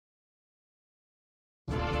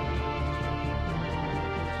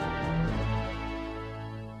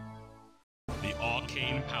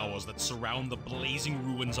arcane powers that surround the blazing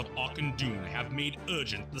ruins of Arkandun have made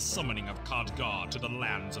urgent the summoning of Khadgar to the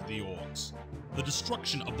lands of the orcs. The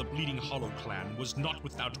destruction of the Bleeding Hollow clan was not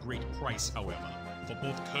without great price, however, for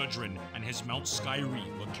both Kurdrin and his Mount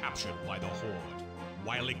Skyri were captured by the Horde.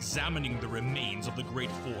 While examining the remains of the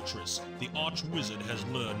great fortress, the Archwizard has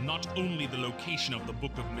learned not only the location of the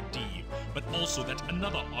Book of Medivh, but also that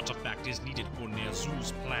another artifact is needed for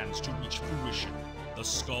Ner'zhul's plans to reach fruition, the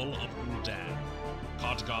Skull of Gul'dan.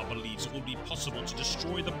 Khadgar believes it will be possible to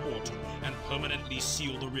destroy the portal and permanently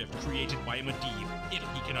seal the rift created by Medivh if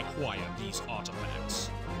he can acquire these artifacts.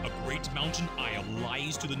 A great mountain isle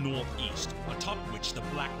lies to the northeast, atop which the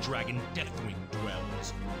black dragon Deathwing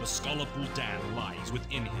dwells. The Skull of Gul'dan lies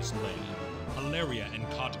within his lair. Hilaria and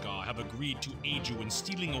Khadgar have agreed to aid you in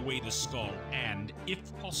stealing away the skull and, if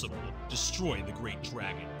possible, destroy the great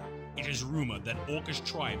dragon. It is rumored that Orcish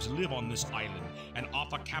tribes live on this island and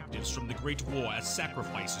offer captives from the Great War as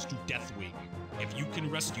sacrifices to Deathwing. If you can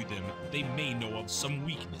rescue them, they may know of some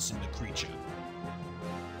weakness in the creature.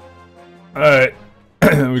 Alright.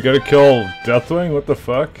 We gotta kill Deathwing? What the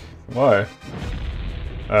fuck? Why?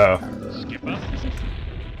 Oh.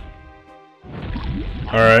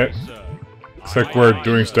 Alright. Looks like we're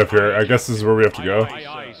doing stuff here. I guess this is where we have to go.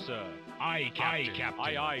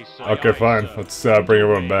 Okay, fine. Let's bring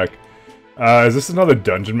everyone back. Is this another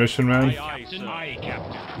dungeon mission, man?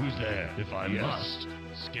 Who's there? If I must.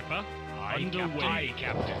 Skipper, underway,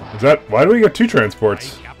 Captain. Is that... Why do we get two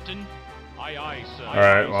transports? Captain.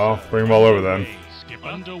 Alright, well, bring them all over then. Skipper,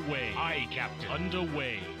 underway. Captain.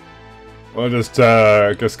 Underway. We'll just,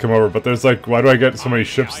 I guess come over. But there's like... Why do I get so many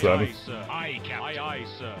ships then?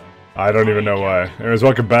 I don't even know why. Anyways,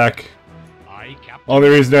 welcome back. Only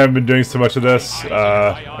reason I haven't been doing so much of this,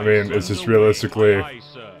 I mean, it's just realistically,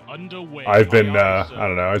 I've been, I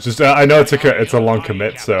don't know, it's just, I know it's a long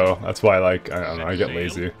commit, so that's why, like, I don't know, I get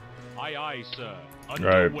lazy. Right.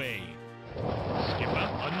 Hello.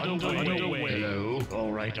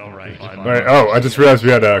 Alright. Right, oh, I just realized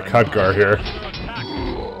we had a Khadgar here.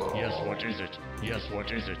 Yes, what is it? Yes,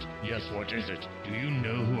 what is it? Yes, what is it? Do you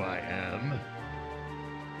know who I am?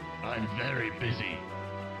 I'm very busy.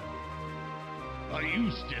 Are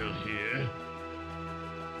you still here?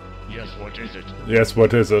 Yes, what is it? Yes,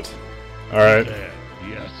 what is it? Alright.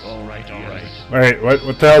 Yes, alright. Wait,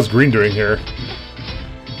 what the hell's Green doing here?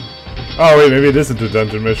 Oh wait, maybe it isn't a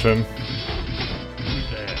dungeon mission.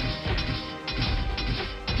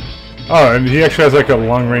 Oh, and he actually has like a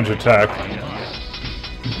long-range attack.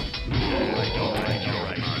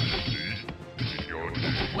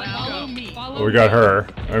 Well, we got her,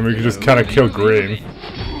 and we can just kind of kill Green.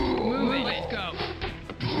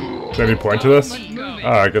 Is there any point to this? Oh,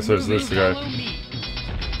 I guess there's this guy.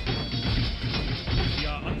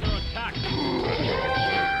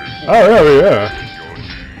 Oh yeah.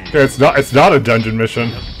 Okay, it's not a dungeon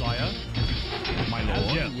mission.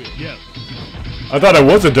 I thought it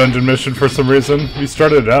was a dungeon mission for some reason. We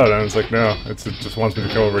started it out and I was like, no, it just wants me to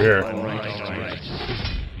come over here.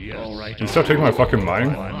 Can you stop taking my fucking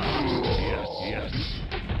mine?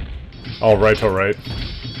 Alright.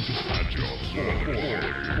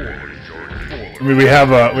 I mean, we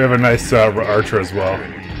have a nice archer as well.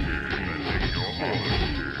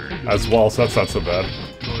 So that's not so bad.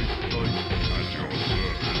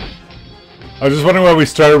 I was just wondering why we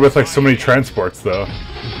started with like so many transports, though.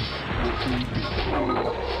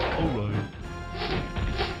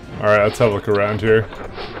 Alright, let's have a look around here.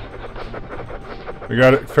 We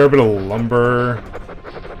got a fair bit of lumber.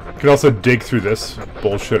 We can also dig through this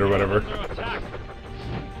bullshit or whatever.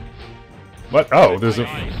 What? Oh, there's a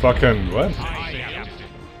fucking... What?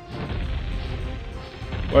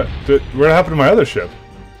 What? What happened to my other ship?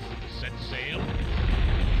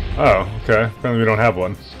 Oh, okay. Apparently we don't have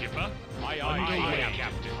one.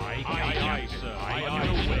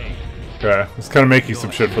 Okay, let's kind of making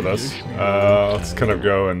some shit for this. Let's kind of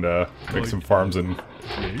go and make some farms in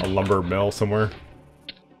a lumber mill somewhere.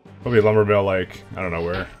 Probably a lumber mill, like, I don't know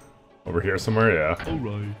where. Over here somewhere, yeah.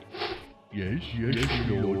 Alright. Yes,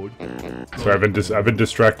 Lord. Sorry, I've been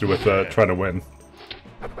distracted with trying to win.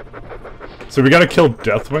 So we gotta kill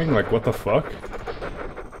Deathwing? Like, what the fuck?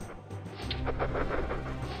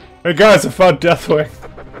 Hey guys, I found Deathwing!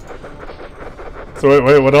 So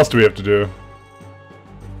wait, what else do we have to do?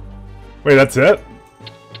 Wait, that's it?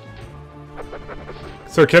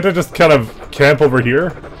 So can't I just kind of camp over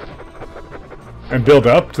here? And build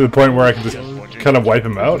up to the point where I can just kind of wipe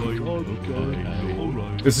him out?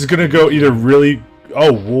 This is gonna go either really...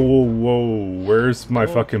 Oh, whoa. Where's my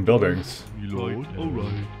fucking buildings?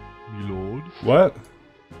 What?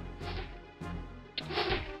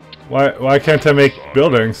 Why can't I make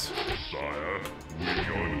buildings?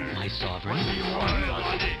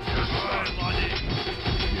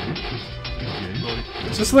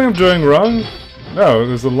 there something I'm doing wrong? No,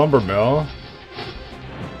 there's a lumber mill.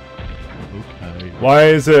 Okay. Why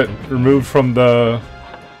is it removed from the...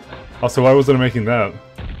 Also, why wasn't I making that?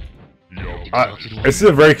 This is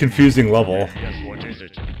a very confusing level. Yes, what is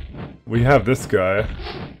it? We have this guy. I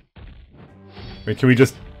mean, can we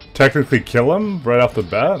just technically kill him right off the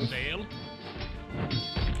bat? Sail.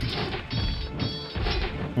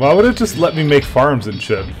 Why would it just let me make farms and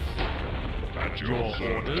shit? At your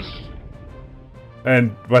orders.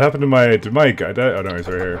 And what happened to my... Did my guy die? Oh no, he's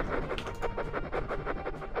right here.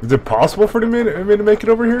 Is it possible for me to make it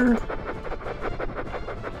over here?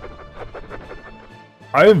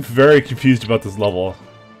 I am very confused about this level.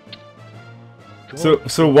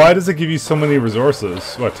 So why does it give you so many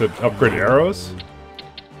resources? What, to upgrade arrows?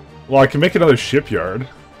 Well, I can make another shipyard.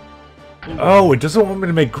 Oh, it doesn't want me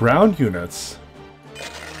to make ground units.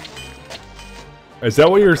 Is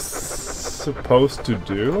that what you're supposed to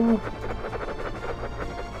do?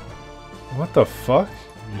 What the fuck?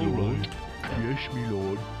 Alright. Yes, me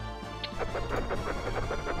lord.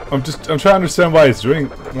 I'm trying to understand why it's doing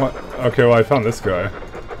what. Okay, well I found this guy.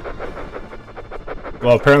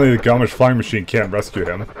 Well, apparently the Gilmish flying machine can't rescue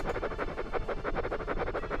him.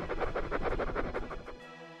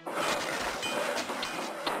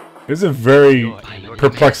 This is a very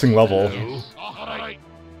perplexing level.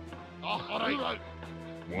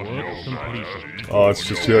 Oh, let's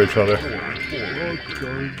just heal each other.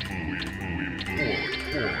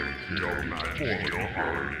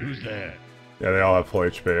 Who's there? Yeah, they all have full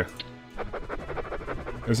HP.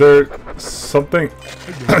 Is there something...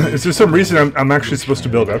 Is there some reason I'm actually supposed to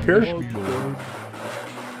build up here?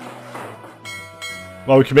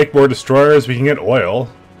 Well, we can make more destroyers, we can get oil.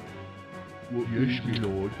 Yes, me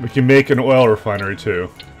lord. We can make an oil refinery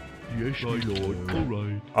too. Yes, me lord.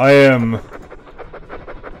 Alright. I am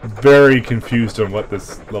very confused on what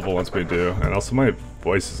this level wants me to do, and also my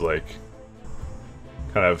voice is like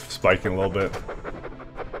kind of spiking a little bit.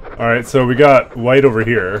 Alright, so we got white over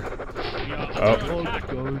here. Oh.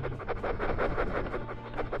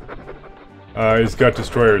 He's got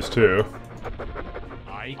destroyers too.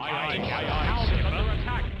 Aye,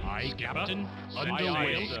 Captain.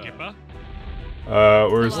 Underway, Skipper.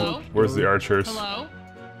 Where's the archers? Hello?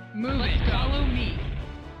 Move it. Follow me.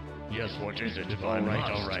 Yes, what is it?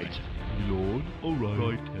 Alright, alright. Lord. Alright.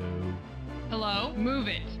 Right now. Hello? Move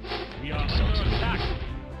it. We are under attack.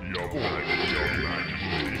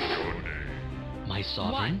 My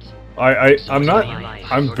sovereign?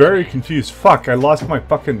 I'm very confused. Fuck, I lost my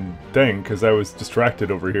fucking thing because I was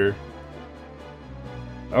distracted over here.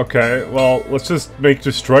 Okay, well, let's just make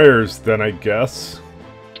destroyers then, I guess.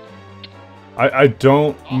 I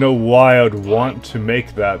don't know why I'd want to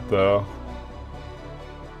make that, though.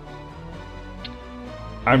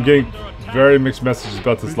 I'm getting very mixed messages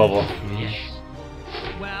about this level. Yes.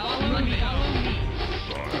 Well, move it. Follow me.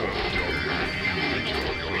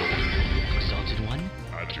 Exalted one?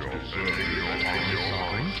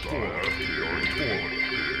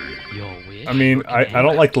 Your wish? I mean, I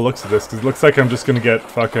don't like the looks of this, because it looks like I'm just gonna get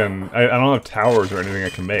fucking... I don't have towers or anything I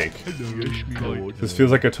can make. Yes, me lord. This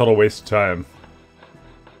feels like a total waste of time.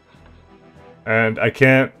 And I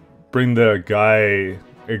can't bring the guy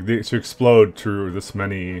to explode through this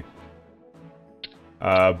many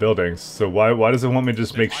buildings. So why does it want me to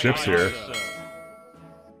just make ships here?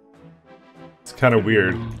 It's kind of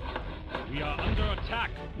weird. We are under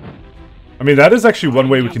attack. I mean, that is actually one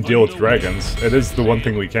way we can deal with dragons. It is the one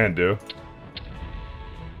thing we can do.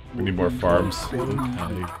 We need more farms.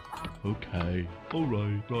 Okay. Okay.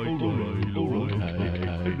 Alright. Right. Alright. Alright.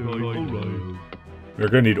 We're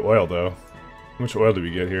gonna need oil, though. How much oil do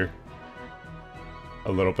we get here?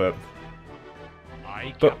 A little bit.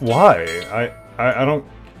 But why? I don't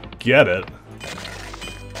get it.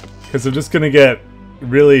 Because I'm just gonna get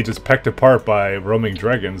really just pecked apart by roaming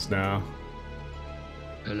dragons now.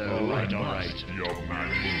 Hello, alright, alright.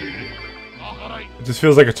 It just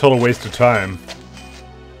feels like a total waste of time.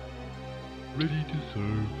 Ready to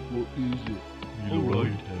serve. What is it?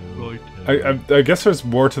 Alright. Right. I guess there's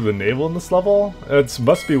more to the naval in this level? It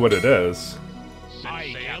must be what it is.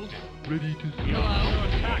 Ready to serve.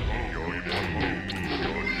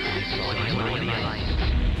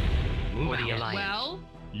 Well?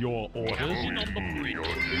 Your orders on the bridge.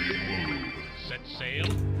 Set sail.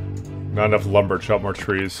 Not enough lumber, chop more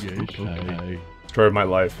trees. Yes, okay. Story of my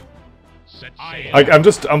life. Set sail.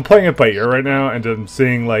 I'm playing it by ear right now, and I'm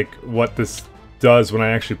seeing like what this does when I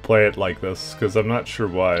actually play it like this, because I'm not sure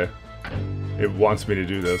why it wants me to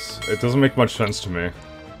do this. It doesn't make much sense to me.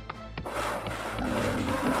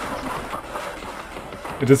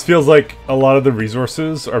 It just feels like a lot of the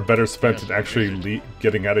resources are better spent in actually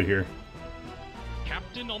getting out of here.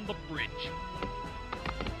 Captain on the bridge.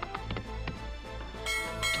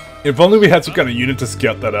 If only we had some kind of unit to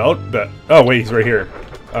scout that out. Oh wait, he's right here.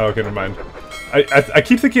 Oh, okay, never mind. I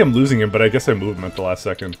keep thinking I'm losing him, but I guess I moved him at the last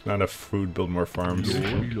second. Not enough food, build more farms.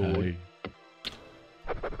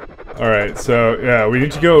 Alright, so yeah, we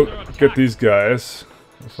need to go get these guys.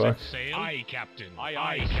 The fuck? Aye, Captain.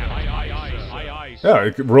 Aye, Captain.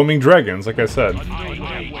 Yeah, roaming dragons, like I said.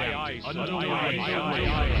 Aye,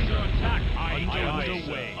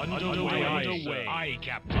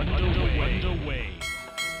 Captain. Underway.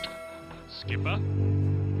 Skipper.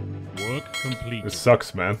 Work complete. This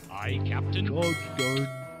sucks, man. Aye, Captain. Job's done.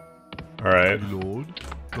 Alright. Lord.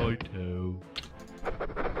 Righto.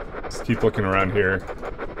 Let's keep looking around here.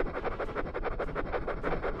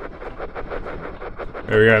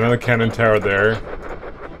 There we got another cannon tower there.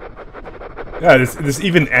 Yeah, this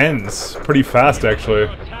even ends pretty fast, actually.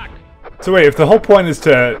 So wait, if the whole point is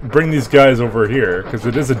to bring these guys over here, because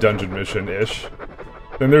it is a dungeon mission-ish,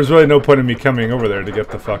 then there's really no point in me coming over there to get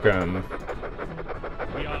the fuck in.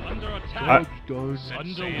 We are under attack.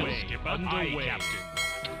 Underway. Underway.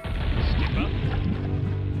 Captain.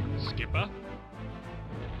 Skipper.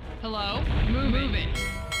 Hello? Move it.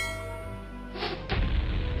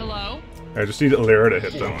 Hello? I just need Lyra to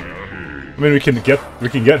hit them. I mean, we can get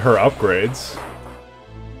her upgrades.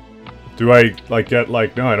 Do I like get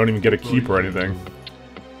like no? I don't even get a keep or anything.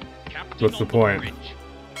 What's the point?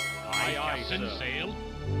 Aye, set sail.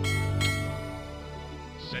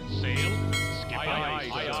 Set sail.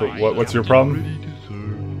 Skipper. So what's your problem?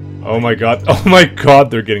 Oh my god! Oh my god!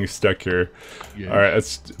 They're getting stuck here. All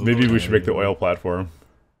right, maybe we should make the oil platform.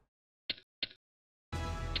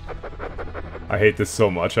 I hate this so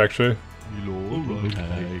much, actually.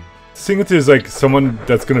 Seeing if there's like someone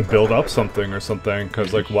that's gonna build up something or something,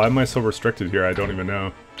 because like, why am I so restricted here? I don't even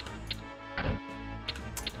know.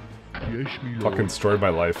 Fucking destroyed my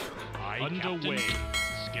life. Underway.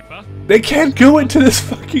 Skipper. They can't go into this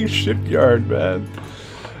fucking shipyard, man.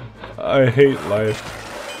 I hate life.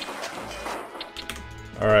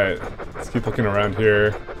 Alright, let's keep looking around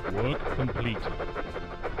here. Work complete.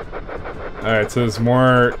 Alright, so there's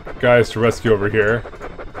more guys to rescue over here.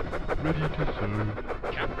 Ready to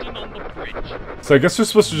serve. Captain on the bridge. So I guess we're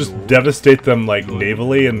supposed to just devastate them like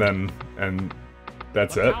navally and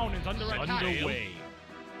that's it. Town is underway.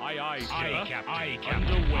 Aye,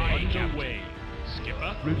 Captain. Underway.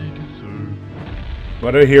 Skipper. Ready to serve. Why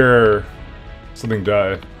did I hear something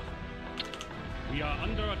die? We are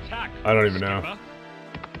under attack. I don't even Skipper. know.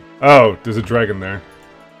 Oh, there's a dragon there.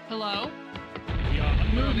 Hello? We are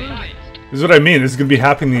under Move attack. it. This is what I mean. This is gonna be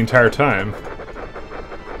happening the entire time.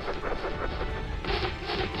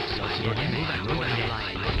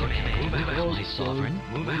 My sovereign.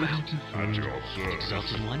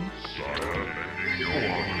 Exalted one.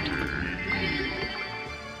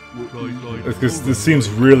 This seems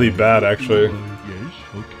really bad, actually. Yes,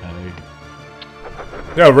 okay.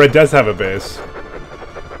 Yeah, Red does have a base.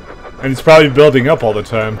 And it's probably building up all the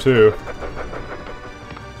time, too.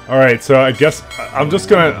 Alright, so I guess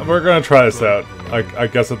we're gonna try this out. I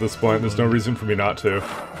guess at this point, there's no reason for me not to.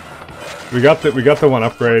 We got the one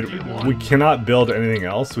upgrade. We cannot build anything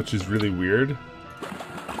else, which is really weird.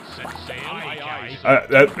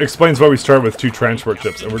 That explains why we started with 2 transport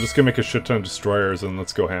ships, and we're just gonna make a shit ton of destroyers and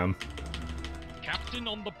let's go ham. Captain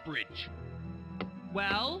on the bridge.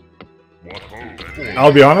 Well?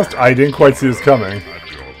 I'll be honest, I didn't quite see this coming.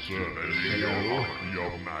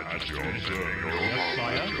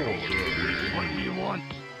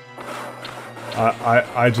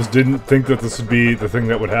 I just didn't think that this would be the thing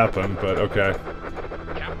that would happen, but okay.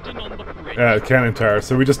 Captain on the bridge. Yeah, cannon tower.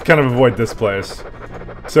 So we just kind of avoid this place.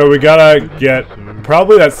 So we gotta get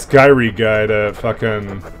probably that Skyrie guy to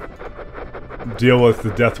fucking deal with the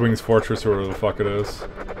Deathwing's Fortress or whatever the fuck it is.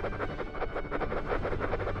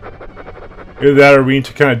 Either that or we need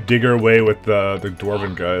to kind of dig our way with the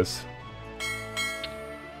Dwarven guys.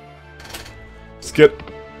 Just get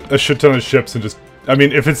a shit ton of ships and just... I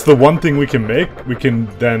mean, if it's the one thing we can make, we can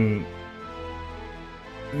then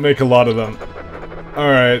make a lot of them.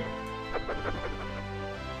 Alright.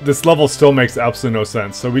 This level still makes absolutely no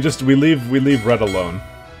sense, so we leave Red alone.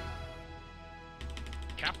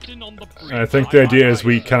 Captain on the bridge. And I think the idea is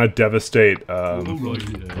we kind of devastate,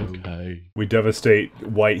 Okay. we devastate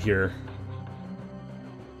White here.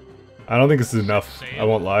 I don't think this is enough, I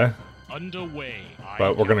won't lie. Underway.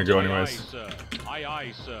 But we're gonna go anyways.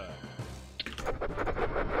 Aye, sir.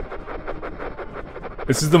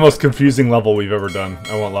 This is the most confusing level we've ever done,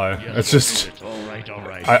 I won't lie. It's just...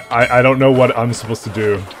 Alright. I don't know what I'm supposed to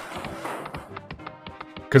do.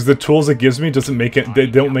 Because the tools it gives me doesn't make it, they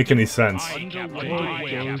don't make any sense. Underway,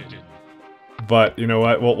 Captain. but you know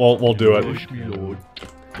what? We'll do it. Rush me, lord.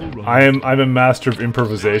 All right. I'm a master of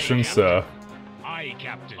improvisation, so Aye,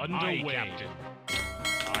 Captain. Underway.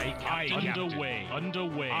 Aye, Captain. Underway.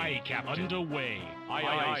 Underway. Aye, Captain. Underway.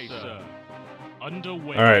 Aye, sir.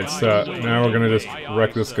 Underway. all right. So now we're gonna just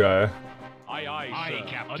wreck this guy. Aye,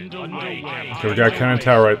 Captain. Underway. Okay, we got cannon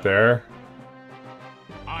tower right there.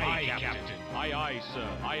 Aye, Captain. Aye, sir.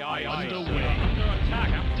 Aye, underway. Under attack.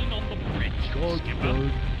 Captain on the bridge. God,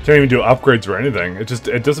 Can't even do upgrades or anything.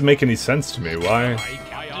 It doesn't make any sense to me.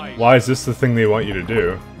 Why is this the thing they want you to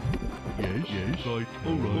do? yes, yes, right.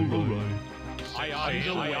 All right,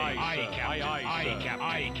 all right.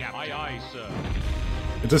 Aye, sir.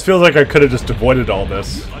 It just feels like I could have just avoided all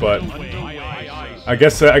this, but I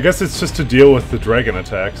guess it's just to deal with the dragon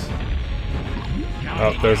attacks.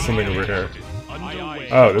 Oh, there's something over here.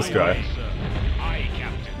 Oh, this guy.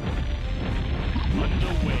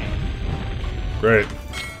 Great.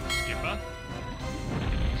 Skipper.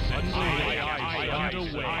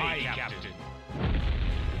 Underway, Captain.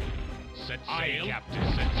 Set sail.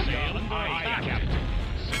 Set sail. Aye, Captain.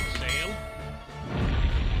 Set sail.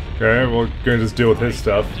 Okay, we're gonna just deal with his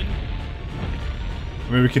stuff.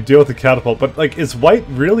 I mean, we could deal with the catapult, but like, is white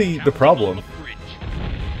really the problem?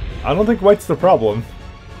 I don't think white's the problem.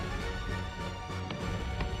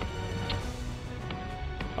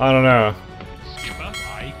 I don't know. Skipper.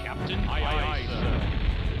 Aye, Captain. Aye, sir.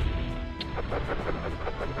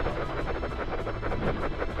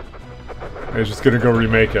 I'm just gonna go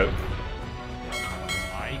remake it.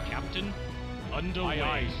 Aye, Captain.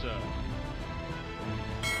 Underway, sir.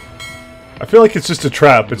 I feel like it's just a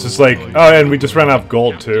trap. It's just like, oh, and we just ran out of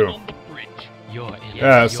gold too.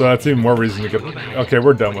 Yeah, so that's even more reason to get. Okay,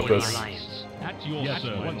 we're done with this. At your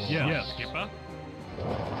service. Yes, Skipper.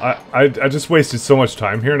 I just wasted so much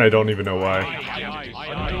time here, and I don't even know why. Aye,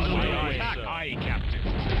 Captain.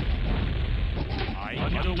 Aye,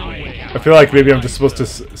 underway. I feel like maybe I'm just supposed to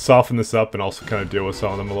soften this up and also kind of deal with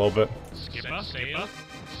some of them a little bit. Skipper, sail.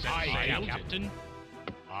 Aye, Captain.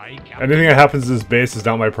 Aye, Captain. Anything that happens to this base is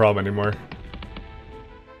not my problem anymore.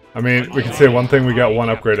 I mean, we can say one thing, we got one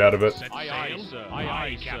upgrade out of it. Aye, sir.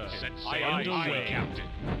 Aye, Captain. Set sail. Underway, Captain.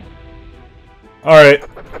 Alright.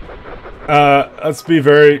 Let's be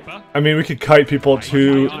very... I mean, we could kite people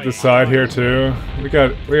to the side here, too. We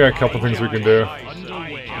got a couple things we can do.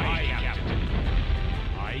 Underway, Captain.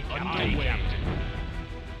 Aye, Captain.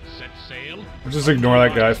 Set sail. Just ignore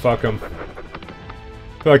that guy, fuck him. I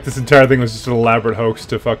feel like this entire thing was just an elaborate hoax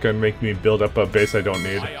to fucking make me build up a base I don't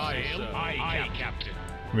need. Aye, Captain.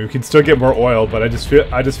 I mean, we can still get more oil, but I just feel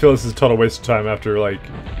this is a total waste of time after, like,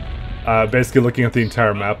 basically looking at the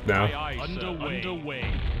entire map now. Underway.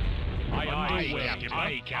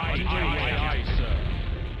 Aye, Captain. Aye, sir.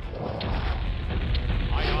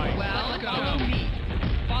 Well, follow me.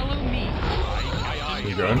 Follow me. Where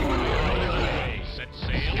you going? Set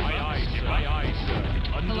sail. Aye, sir.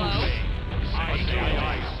 Hello?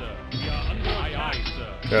 Aye, sir. We are under attack, sir.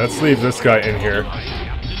 Yeah, let's leave this guy in here.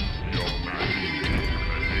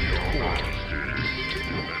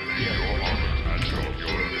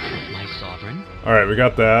 My sovereign. Alright, we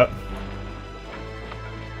got that.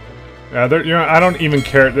 Yeah, I don't even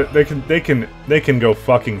care. They can go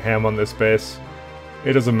fucking ham on this base.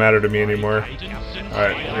 It doesn't matter to me anymore.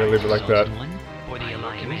 Alright, we're gonna leave it like that. One for the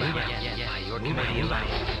alliance. Yes, your committee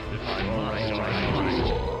alliance.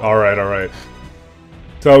 Alright.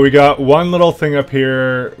 So we got one little thing up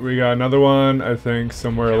this another one, I think,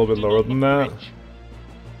 somewhere a little bit lower than that.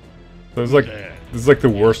 So this is like the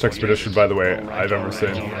worst expedition, by the way, I've ever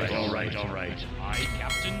seen. All right. Aye,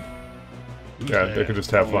 Captain. Yeah, they can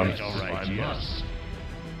just have fun. Yes.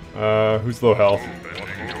 Who's low health?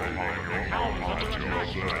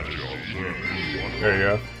 There you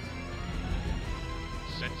go.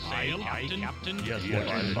 Set sail, Captain. Yes.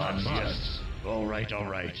 All right.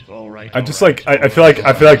 I just like I feel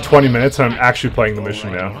like 20 minutes and I'm actually playing the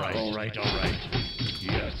mission now. All right.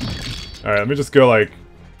 Yes. Alright, let me just go like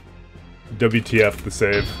WTF the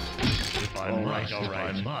save. All right. All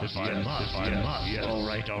right.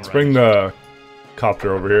 Let's bring the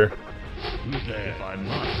copter over here. Who's there? If I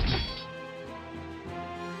must.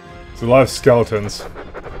 There's a lot of skeletons.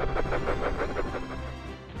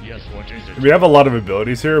 Yes, what is it? We have a lot of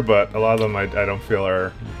abilities here, but a lot of them I don't feel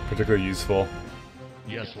are particularly useful.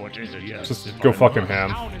 Yes, what is it? Yes. Just go fucking ham.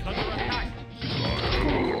 Town is under attack.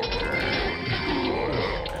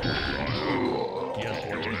 Yes,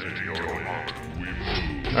 what is it?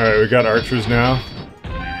 Alright, we got archers now. All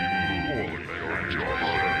right. We are under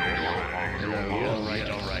attack.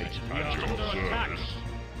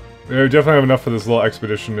 Yeah, we definitely have enough for this little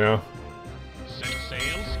expedition now. Set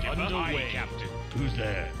sails underway, Captain. Who's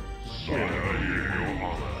there?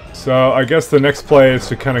 So I guess the next play is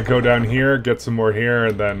to kind of go down here, get some more here,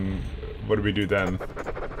 and then what do we do then?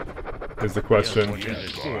 Is the question.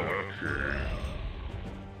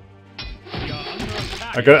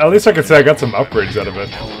 At least I could say I got some upgrades out of it.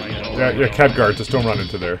 Yeah, Khadgar, just don't run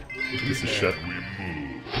into there. Piece of shit.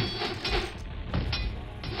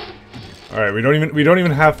 Alright, we don't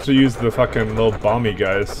even have to use the fucking little bomby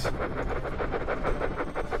guys.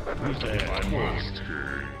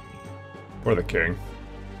 Or the king.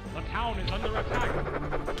 The town is under attack.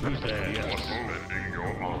 Who's there?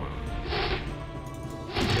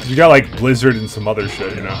 You got like Blizzard and some other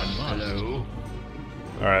shit, you know. Hello.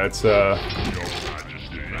 Alright, it's yeah,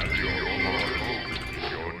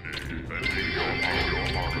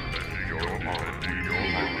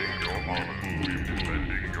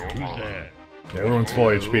 everyone's full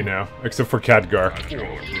HP now, except for Khadgar.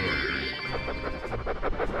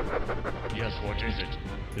 Yes, what is it?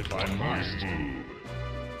 If I must.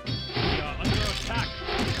 We are under attack.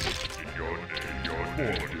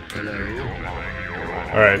 Hello.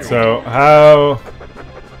 Alright, so how...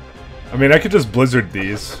 I mean, I could just Blizzard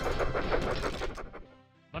these.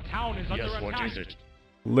 The town is under attack. What is it?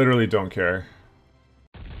 Literally don't care.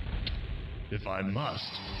 If I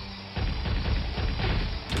must.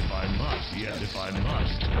 If I must, yes, if I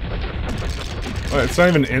must. Well, it's not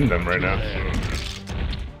even in them right now.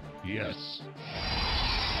 Yes.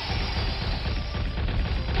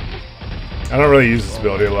 I don't really use this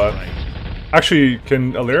ability a lot. Actually,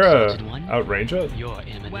 can Alira outrange it? Your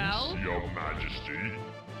Eminence. Well, Your Majesty.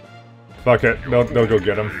 Fuck it, they'll go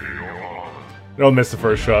get him. They'll miss the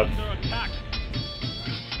first shot.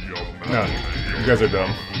 No, you guys are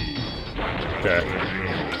dumb. Okay.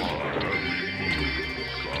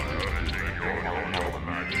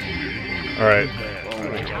 Alright.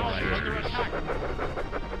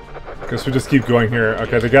 Guess we just keep going here.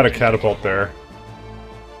 Okay, they got a catapult there.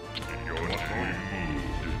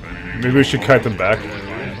 Maybe we should kite them back.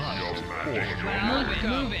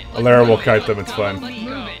 Alera will kite them, it's fine.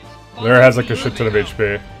 Alera has like a shit ton of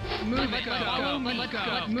HP.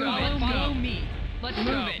 follow me. Let's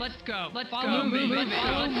go. Let's go. Let's follow me.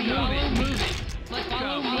 Let's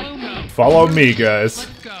go. Follow me, guys.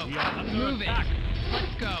 Let's go. Move it.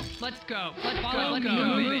 Let's go. Let's go. Let's follow me.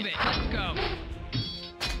 Move it. Let's go.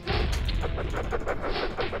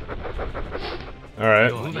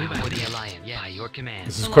 Alright. Moving for the Alliance. Yeah, your command.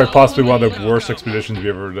 This is quite possibly one of the worst expeditions we've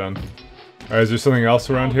ever done. Alright, is there something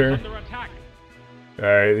else around here?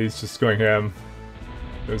 Alright, he's just going ham.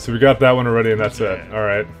 So we got that one already and that's it.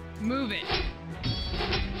 Alright. Move it.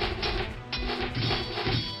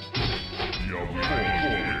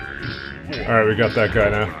 Alright, we got that guy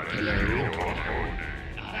now.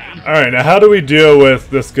 Alright, now how do we deal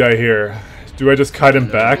with this guy here? Do I just kite him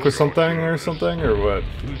back with something or what?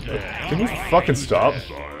 Can you fucking stop?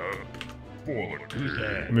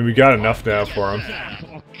 I mean, we got enough now for him.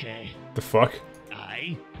 Okay. The fuck?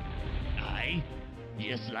 Aye. Aye.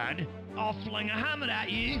 Yes, lad. I'll fling a hammer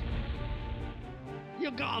at you.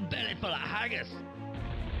 You got a belly full of haggis.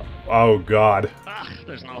 Oh god. Ah,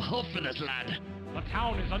 there's no hope for this lad. The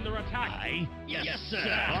town is under attack. Aye. Yes, sir.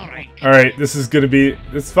 Alright. Alright, this is gonna be...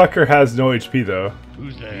 This fucker has no HP though.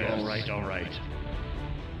 Who's there? Alright, alright.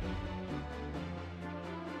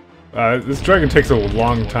 This dragon takes a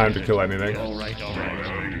long time to kill anything. Alright, alright.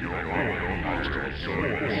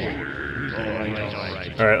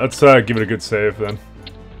 Alright, let's give it a good save then.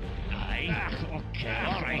 Aye. Okay.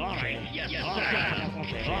 Alright, alright. Yes, sir.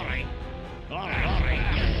 Okay. Alright. Alright, alright.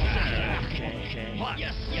 Yes, sir. Okay.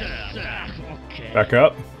 Yes, sir. Okay. Back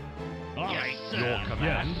up. Alright, your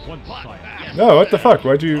command. One side. No, what the fuck?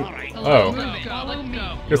 Why'd you... Oh. Follow me.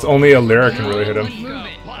 Guess only Alera can really hit him. Move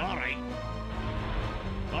it. Alright.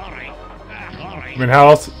 Alright. Alright. I mean, how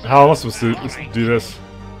else am I supposed to do this? The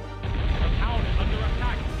town is under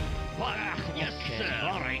attack. Yes, sir.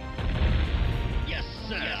 Alright. Yes,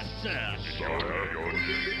 sir. Yes, sir.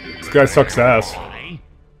 This guy sucks ass. Okay.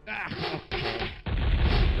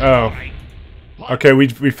 Oh. Okay, we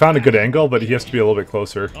found a good angle, but he has to be a little bit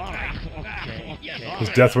closer. Alright. Okay. His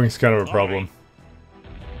Deathwing's kind of a problem.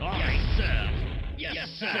 Alright, sir. Yes,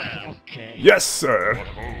 sir. Okay. Yes, sir!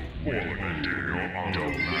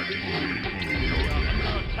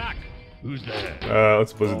 Who's there?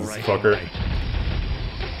 Let's blizzard this fucker.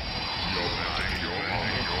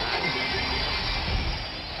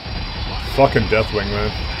 Fucking Deathwing,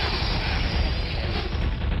 man.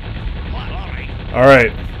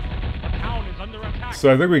 Alright.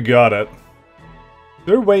 So I think we got it. Is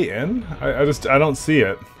there a way in? I don't see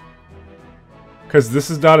it. Because this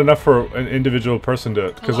is not enough for an individual person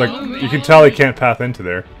to... Because, like, you can tell he can't path into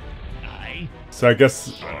there. Aye. So I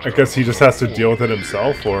guess he just has to deal with it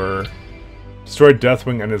himself, or destroy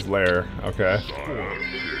Deathwing and his lair. Okay.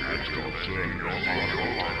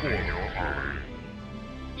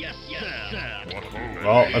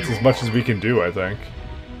 Well, that's as much as we can do, I think.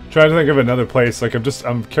 Trying to think of another place. Like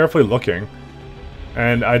I'm carefully looking,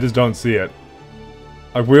 and I just don't see it.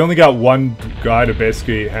 Like we only got one guy to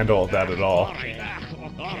basically handle that at all.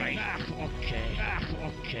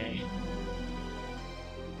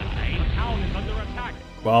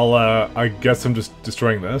 Well, I guess I'm just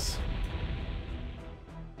destroying this.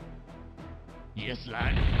 Yes,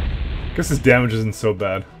 lad. Guess his damage isn't so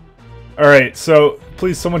bad. Alright, so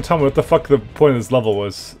please someone tell me what the fuck the point of this level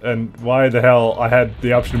was, and why the hell I had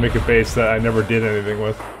the option to make a base that I never did anything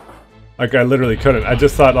with. Like, I literally couldn't. I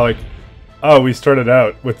just thought, like, oh, we started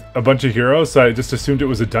out with a bunch of heroes, so I just assumed it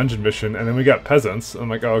was a dungeon mission, and then we got peasants. I'm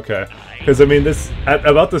like, oh, okay. Because, I mean, at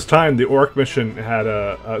about this time, the Orc mission had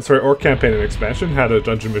Orc campaign and expansion had a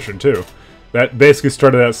dungeon mission, too. That basically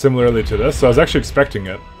started out similarly to this, so I was actually expecting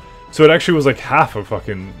it. So it actually was like half a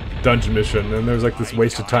fucking dungeon mission, and there was like this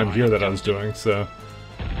wasted time here that I was doing, so...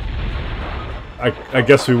 I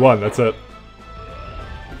guess we won, that's it.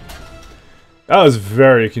 That was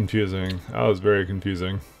very confusing. That was very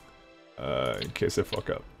confusing. In case I fuck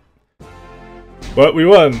up. But we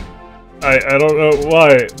won! I don't know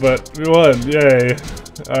why, but we won, yay!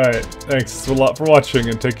 Alright, thanks a lot for watching,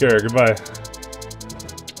 and take care, goodbye.